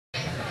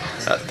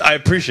I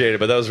appreciate it,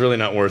 but that was really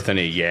not worth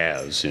any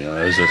yas, you know.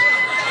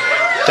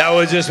 That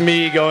was just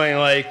me going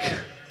like,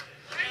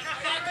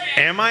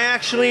 am I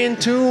actually in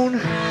tune?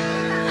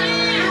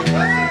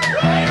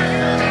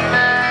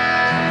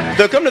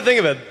 Though, come to think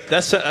of it,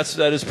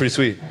 that is pretty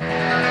sweet.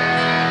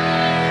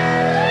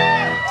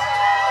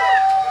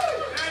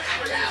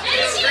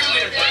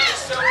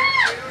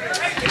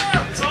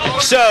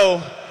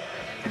 So,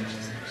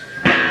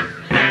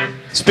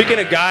 speaking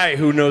of a guy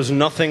who knows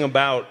nothing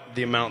about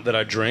the amount that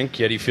I drink,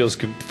 yet he feels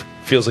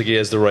like he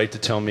has the right to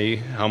tell me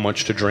how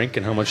much to drink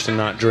and how much to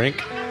not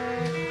drink.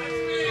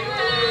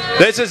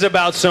 This is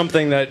about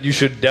something that you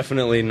should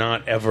definitely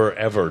not ever,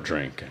 ever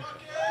drink.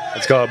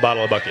 It's called a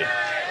bottle of Buckie.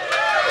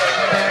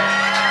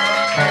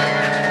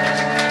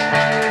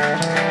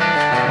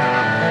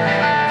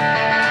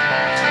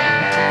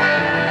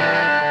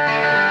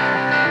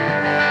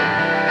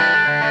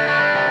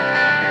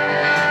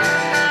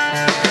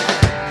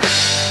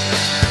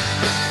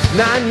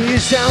 Nine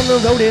years down the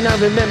road and I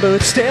remember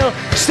it still.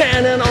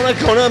 Standing on a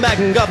corner back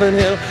in Government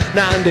Hill.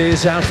 9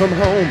 days out from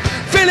home,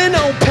 feeling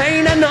no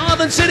pain. A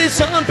northern city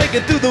sun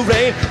breaking through the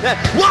rain. That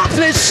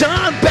warmth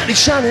sun barely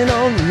shining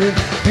on you.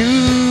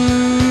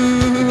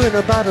 You and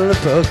a bottle of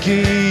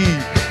Buckie.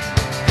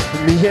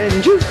 Me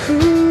and you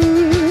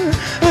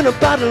and a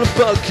bottle of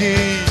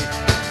Buckie.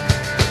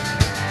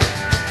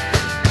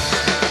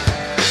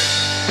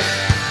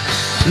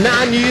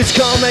 9 years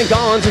come and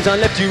gone since I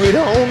left you at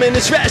home. And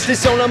this restless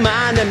soul of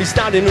mine and me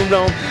starting to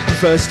roam. The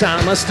first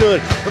time I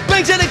stood the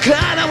banks of the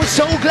Clyde, I was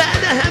so glad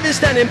to have you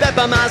standing back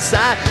by my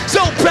side.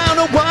 So proud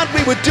of what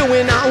we were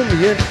doing on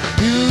me and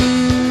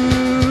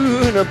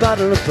you and a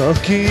bottle of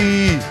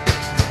Buckie.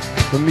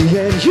 Me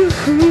and you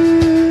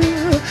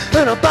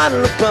and a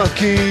bottle of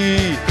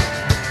Buckie.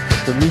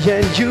 Me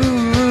and you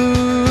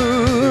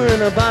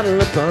and a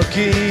bottle of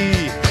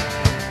Buckie.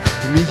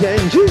 Me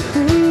and you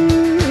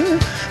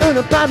and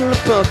a bottle of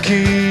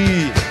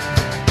Buckie.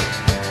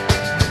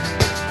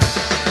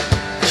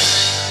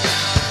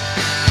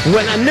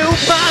 When I knew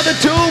by the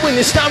two in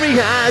your starry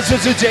eyes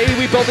was the day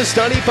we both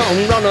studied for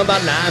and run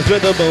about lives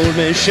with the bold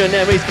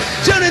missionaries.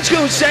 Turning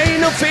school, say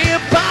no fear,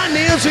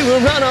 pioneers, we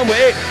would run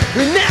away.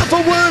 We never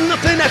were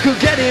nothing that could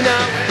get in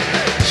our way.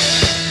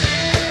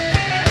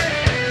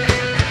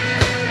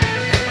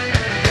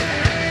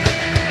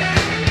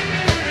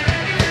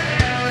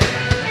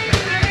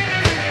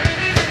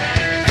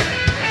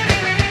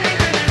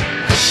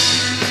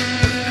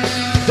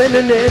 Then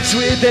the Nets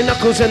with their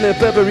knuckles and their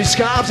Burberry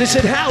scarves. They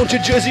said, how'd you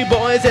Jersey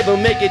boys ever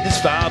make it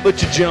this far?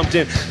 But you jumped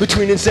in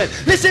between and said,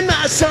 listen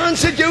my son,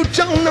 said you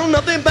don't know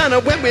nothing about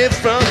where we're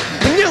from.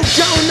 And you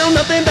don't know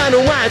nothing about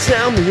why it's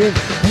now me and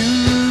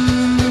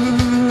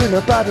you and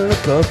a bottle of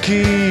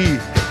Buckie.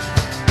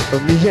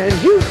 Me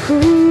and you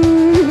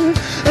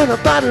and a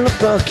bottle of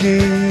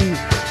Buckie.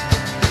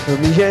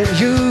 Me and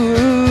you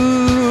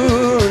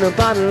and a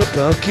bottle of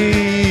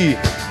Buckie.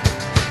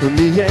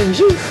 Me and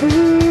you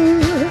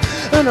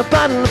and a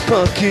bottle of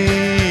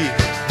Buckie.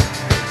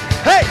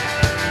 Hey!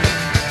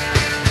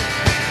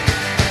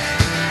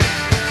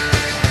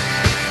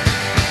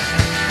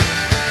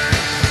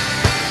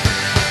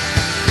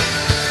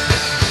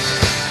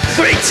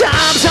 3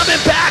 times I've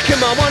been back in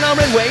my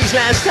one-armed ways.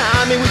 Last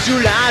time it was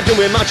July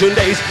doing marching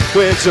days.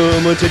 When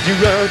someone said you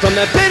run from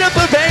that bitter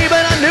parade,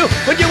 but I knew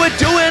what you were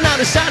doing on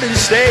the side of the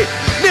state.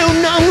 Knew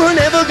no one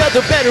ever got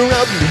the better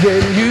of me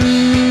and you